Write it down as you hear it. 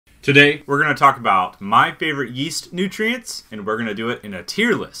Today, we're going to talk about my favorite yeast nutrients, and we're going to do it in a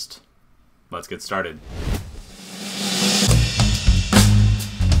tier list. Let's get started.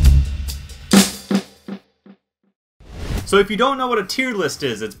 So if you don't know what a tier list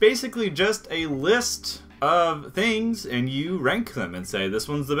is, it's basically just a list of things and you rank them and say this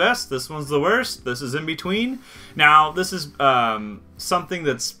one's the best, this one's the worst, this is in between. Now this is something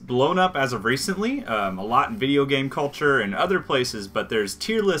that's blown up as of recently, a lot in video game culture and other places, but there's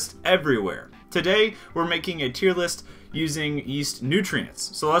tier lists everywhere. Today we're making a tier list using yeast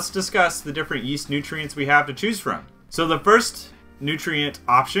nutrients. So let's discuss the different yeast nutrients we have to choose from. So the first nutrient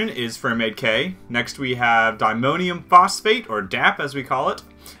option is Mead K. Next we have diammonium phosphate, or DAP as we call it,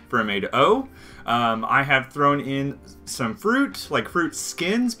 Mead O. I have thrown in some fruit, like fruit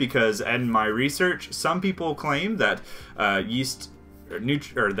skins, because in my research, some people claim that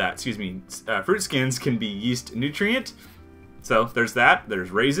fruit skins can be yeast nutrient. So there's that.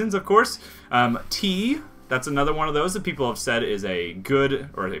 There's raisins, of course. Tea, that's another one of those that people have said is a good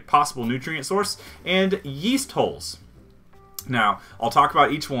or a possible nutrient source. And yeast holes. Now, I'll talk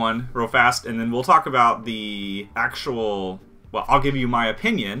about each one real fast, and then we'll talk about the actual... Well, I'll give you my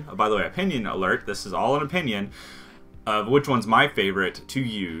opinion. By the way, opinion alert. This is all an opinion of which one's my favorite to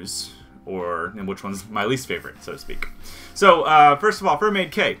use, and which one's my least favorite, so to speak. So, first of all,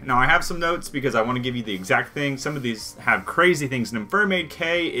 Mead K. Now, I have some notes because I want to give you the exact thing. Some of these have crazy things in them. Mead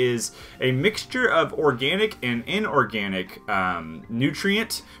K is a mixture of organic and inorganic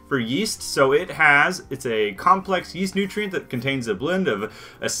nutrient for yeast. So it's a complex yeast nutrient that contains a blend of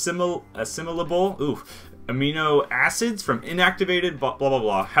assimilable amino acids from inactivated blah blah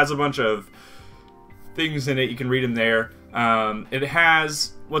blah. Has a bunch of things in it. You can read them there. It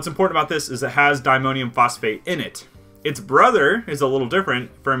has, what's important about this is it has diammonium phosphate in it. Its brother is a little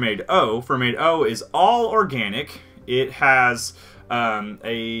different, Mead O. Mead O is all organic. It has Mead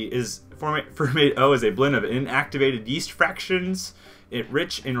O is a blend of inactivated yeast fractions,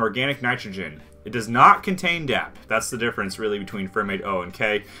 rich in organic nitrogen. It does not contain DAP. That's the difference really between Mead O and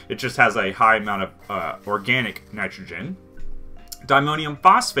K. It just has a high amount of organic nitrogen. Diammonium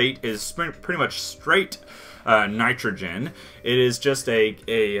phosphate is pretty much straight nitrogen. It is just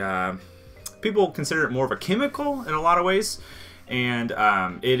people consider it more of a chemical in a lot of ways, and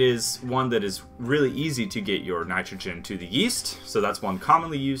it is one that is really easy to get your nitrogen to the yeast, so that's one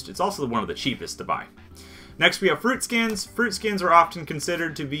commonly used. It's also one of the cheapest to buy. Next we have fruit skins. Fruit skins are often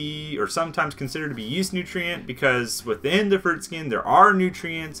considered to be, or sometimes considered to be, yeast nutrient because within the fruit skin there are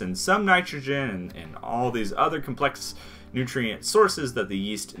nutrients and some nitrogen and all these other complex nutrient sources that the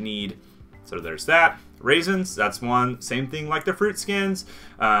yeast need. So there's that. Raisins, that's one. Same thing like the fruit skins.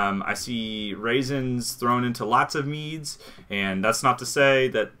 I see raisins thrown into lots of meads, and that's not to say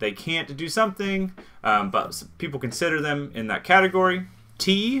that they can't do something, but people consider them in that category.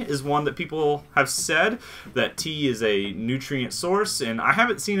 Tea is one that people have said that tea is a nutrient source, and I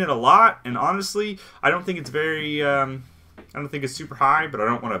haven't seen it a lot, and honestly, I don't think it's very... I don't think it's super high, but I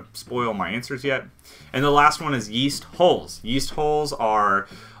don't want to spoil my answers yet. And the last one is yeast holes. Yeast holes are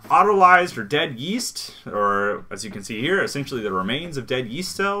autolyzed or dead yeast, or as you can see here, essentially the remains of dead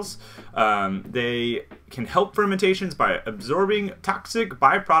yeast cells. They can help fermentations by absorbing toxic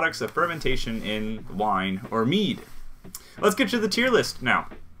byproducts of fermentation in wine or mead. Let's get to the tier list now.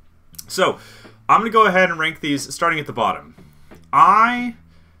 So I'm going to go ahead and rank these starting at the bottom. I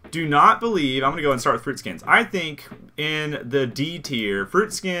do not believe, I'm going to go and start with fruit skins. I think in the D tier,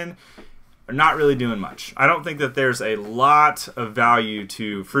 fruit skin are not really doing much. I don't think that there's a lot of value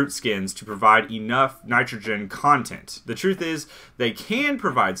to fruit skins to provide enough nitrogen content. The truth is they can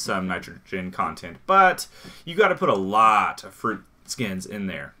provide some nitrogen content, but you got to put a lot of fruit skins in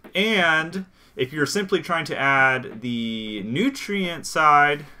there. And if you're simply trying to add the nutrient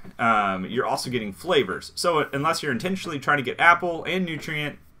side, you're also getting flavors. So unless you're intentionally trying to get apple and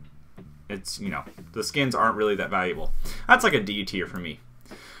nutrient, it's, the skins aren't really that valuable. That's like a D tier for me.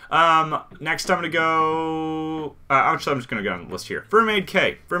 Next I'm going to go... actually, I'm just going to go on the list here. Mead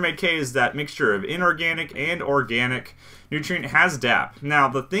K. Mead K is that mixture of inorganic and organic nutrient. It has DAP. Now,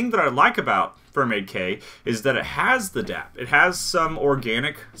 the thing that I like about Mead K is that it has the DAP. It has some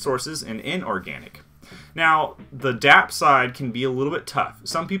organic sources and inorganic. Now, the DAP side can be a little bit tough.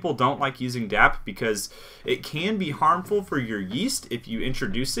 Some people don't like using DAP because it can be harmful for your yeast if you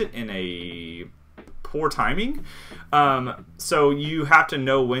introduce it in a poor timing. So you have to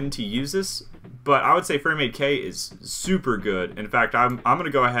know when to use this. But I would say Mead K is super good. In fact, I'm going to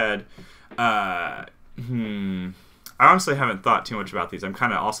go ahead. I honestly haven't thought too much about these. I'm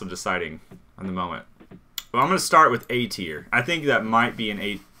kind of also deciding on the moment. Well, I'm going to start with A tier. I think that might be an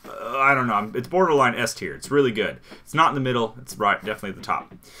I don't know. It's borderline S tier. It's really good. It's not in the middle. It's right, definitely at the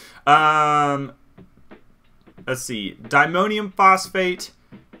top. Let's see. Dimonium phosphate.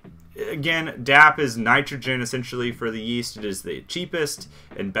 Again, DAP is nitrogen essentially for the yeast. It is the cheapest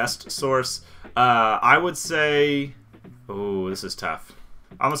and best source. I would say, oh, this is tough.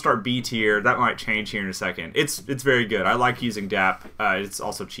 I'm gonna start B tier. That might change here in a second. It's very good. I like using DAP. It's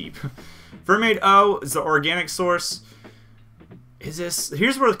also cheap. Fermade O is the organic source.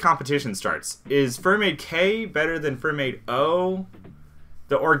 Here's where the competition starts. Is Fermade K better than Fermade O?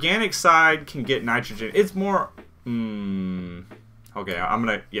 The organic side can get nitrogen. It's more,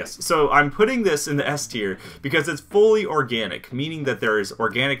 okay, yes. So I'm putting this in the S tier because it's fully organic, meaning that there is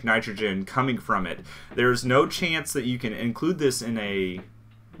organic nitrogen coming from it. There's no chance that you can include this in a,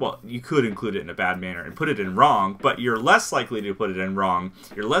 well, you could include it in a bad manner and put it in wrong, but you're less likely to put it in wrong.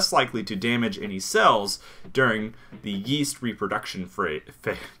 You're less likely to damage any cells during the yeast reproduction phase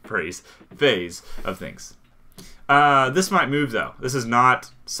of things. This might move though. This is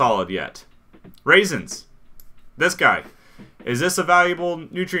not solid yet. Raisins. This guy. Is this a valuable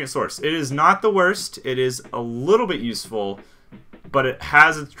nutrient source? It is not the worst. It is a little bit useful, but it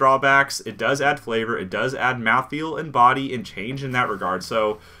has its drawbacks. It does add flavor. It does add mouthfeel and body and change in that regard.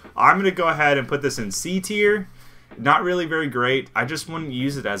 So I'm going to go ahead and put this in C tier. Not really very great. I just wouldn't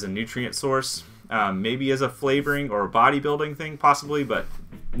use it as a nutrient source. Maybe as a flavoring or a bodybuilding thing possibly, but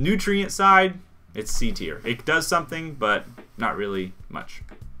nutrient side, it's C tier. It does something, but not really much.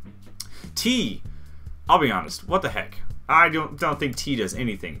 Tea. I'll be honest. What the heck? I don't think tea does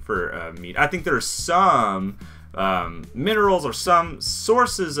anything for meat. I think there are some minerals or some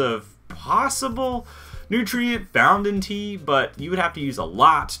sources of possible nutrient found in tea, but you would have to use a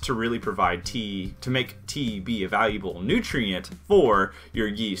lot to really provide tea, to make tea be a valuable nutrient for your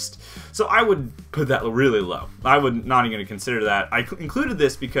yeast. So I would put that really low. I would not even consider that. I included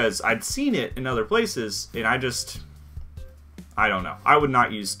this because I'd seen it in other places, and I don't know. I would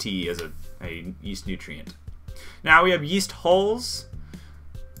not use tea as a yeast nutrient. Now we have yeast hulls.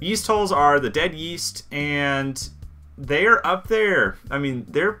 Yeast hulls are the dead yeast, and they're up there. I mean,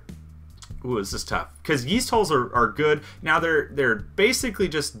 ooh, this is tough because yeast hulls are good. Now they're basically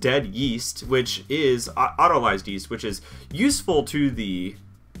just dead yeast, which is autolyzed yeast, which is useful to the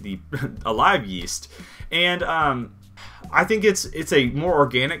alive yeast, and I think it's a more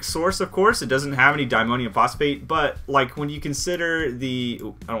organic source. Of course, it doesn't have any dimonium phosphate, but like when you consider I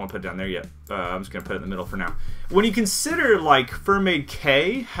don't want to put it down there yet. I'm just gonna put it in the middle for now. When you consider like Fermade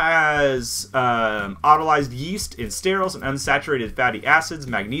K has autolyzed yeast in sterols and unsaturated fatty acids,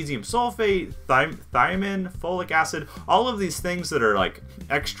 magnesium sulfate, thiamine, folic acid, all of these things that are like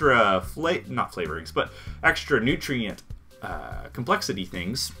extra not flavorings, but extra nutrient complexity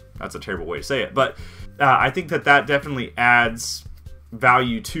things. That's a terrible way to say it, but I think that definitely adds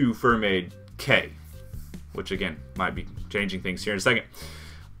value to Fermade K, which again might be changing things here in a second.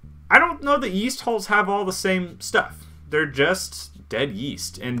 I don't know that yeast hulls have all the same stuff. They're just dead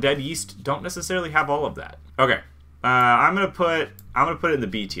yeast, and dead yeast don't necessarily have all of that. Okay, I'm gonna put it in the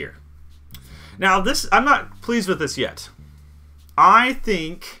B tier. Now I'm not pleased with this yet. I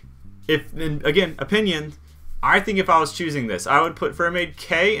think again, opinion. I think if I was choosing this, I would put Fermade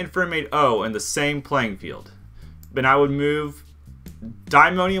K and Fermade O in the same playing field. But I would move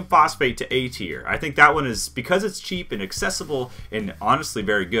dimonium phosphate to A tier. I think that one is, because it's cheap and accessible and honestly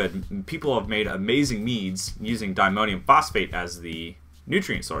very good. People have made amazing meads using dimonium phosphate as the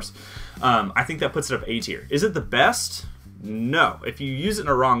nutrient source. I think that puts it up A tier. Is it the best? No. If you use it in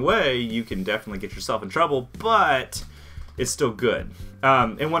a wrong way, you can definitely get yourself in trouble, but it's still good.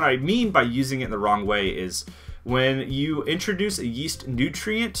 And what I mean by using it in the wrong way is when you introduce a yeast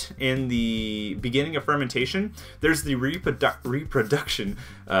nutrient in the beginning of fermentation, there's the reproduction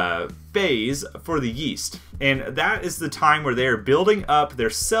phase for the yeast. And that is the time where they're building up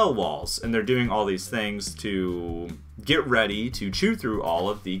their cell walls, and they're doing all these things to get ready to chew through all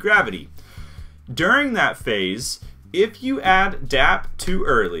of the gravity. During that phase, if you add DAP too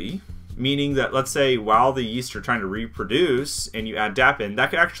early, meaning that, let's say, while the yeast are trying to reproduce and you add DAP in, that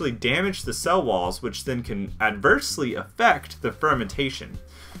could actually damage the cell walls, which then can adversely affect the fermentation.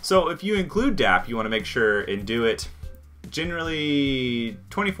 So if you include DAP, you want to make sure and do it generally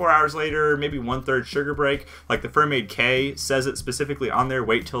 24 hours later, maybe 1/3 sugar break. Like the Fermade K says it specifically on there,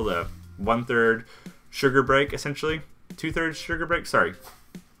 wait till the 1/3 sugar break, essentially. 2/3 sugar break, sorry.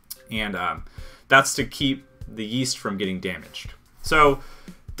 And that's to keep the yeast from getting damaged. So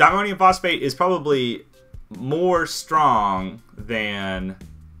dimonium phosphate is probably more strong than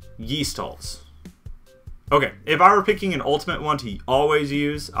yeast hulls. Okay, if I were picking an ultimate one to always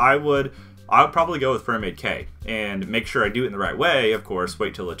use, I would I would probably go with Fermade K and make sure I do it in the right way. Of course,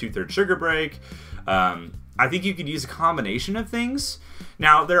 wait till a 2/3 sugar break. I think you could use a combination of things.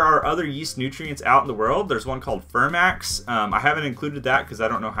 Now, there are other yeast nutrients out in the world. There's one called Fermax. I haven't included that because I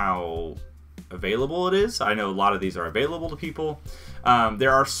don't know how available it is. I know a lot of these are available to people.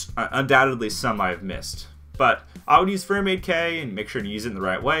 There are undoubtedly some I've missed. But I would use Fermade K and make sure to use it in the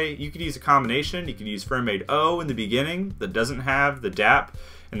right way. You could use a combination. You could use Fermade O in the beginning that doesn't have the DAP,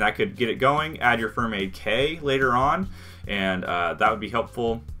 and that could get it going. Add your Fermade K later on, and that would be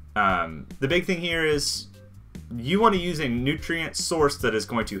helpful. The big thing here is you want to use a nutrient source that is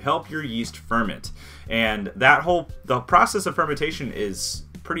going to help your yeast ferment. And the process of fermentation is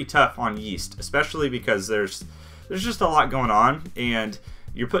pretty tough on yeast, especially because there's just a lot going on, and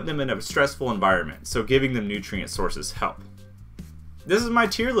you're putting them in a stressful environment, so giving them nutrient sources help. This is my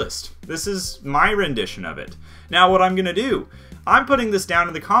tier list. This is my rendition of it. Now what I'm going to do, I'm putting this down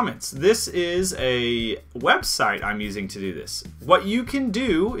in the comments. This is a website I'm using to do this. What you can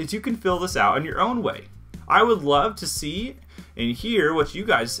do is you can fill this out in your own way. I would love to see and hear what you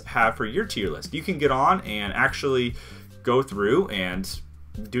guys have for your tier list. You can get on and actually go through and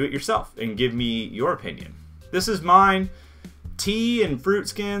do it yourself and give me your opinion. This is mine. Tea and fruit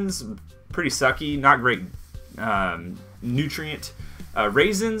skins, pretty sucky, not great nutrient.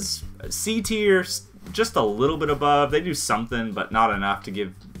 Raisins, C tier, just a little bit above. They do something, but not enough to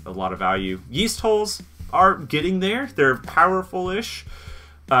give a lot of value. Yeast holes are getting there. They're powerful-ish.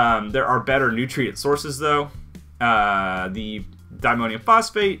 There are better nutrient sources, though. The diammonium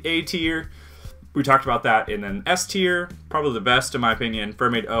phosphate, A tier. We talked about that. And then S tier, probably the best, in my opinion,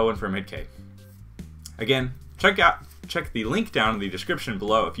 Fermade O and Fermade K. Again, check the link down in the description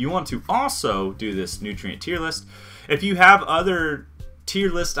below if you want to also do this nutrient tier list. If you have other tier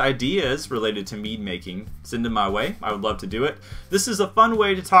list ideas related to mead making, send them my way. I would love to do it. This is a fun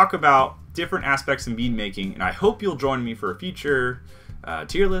way to talk about different aspects of mead making, and I hope you'll join me for a future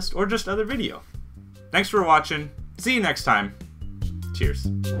tier list or just other video. Thanks for watching. See you next time. Cheers.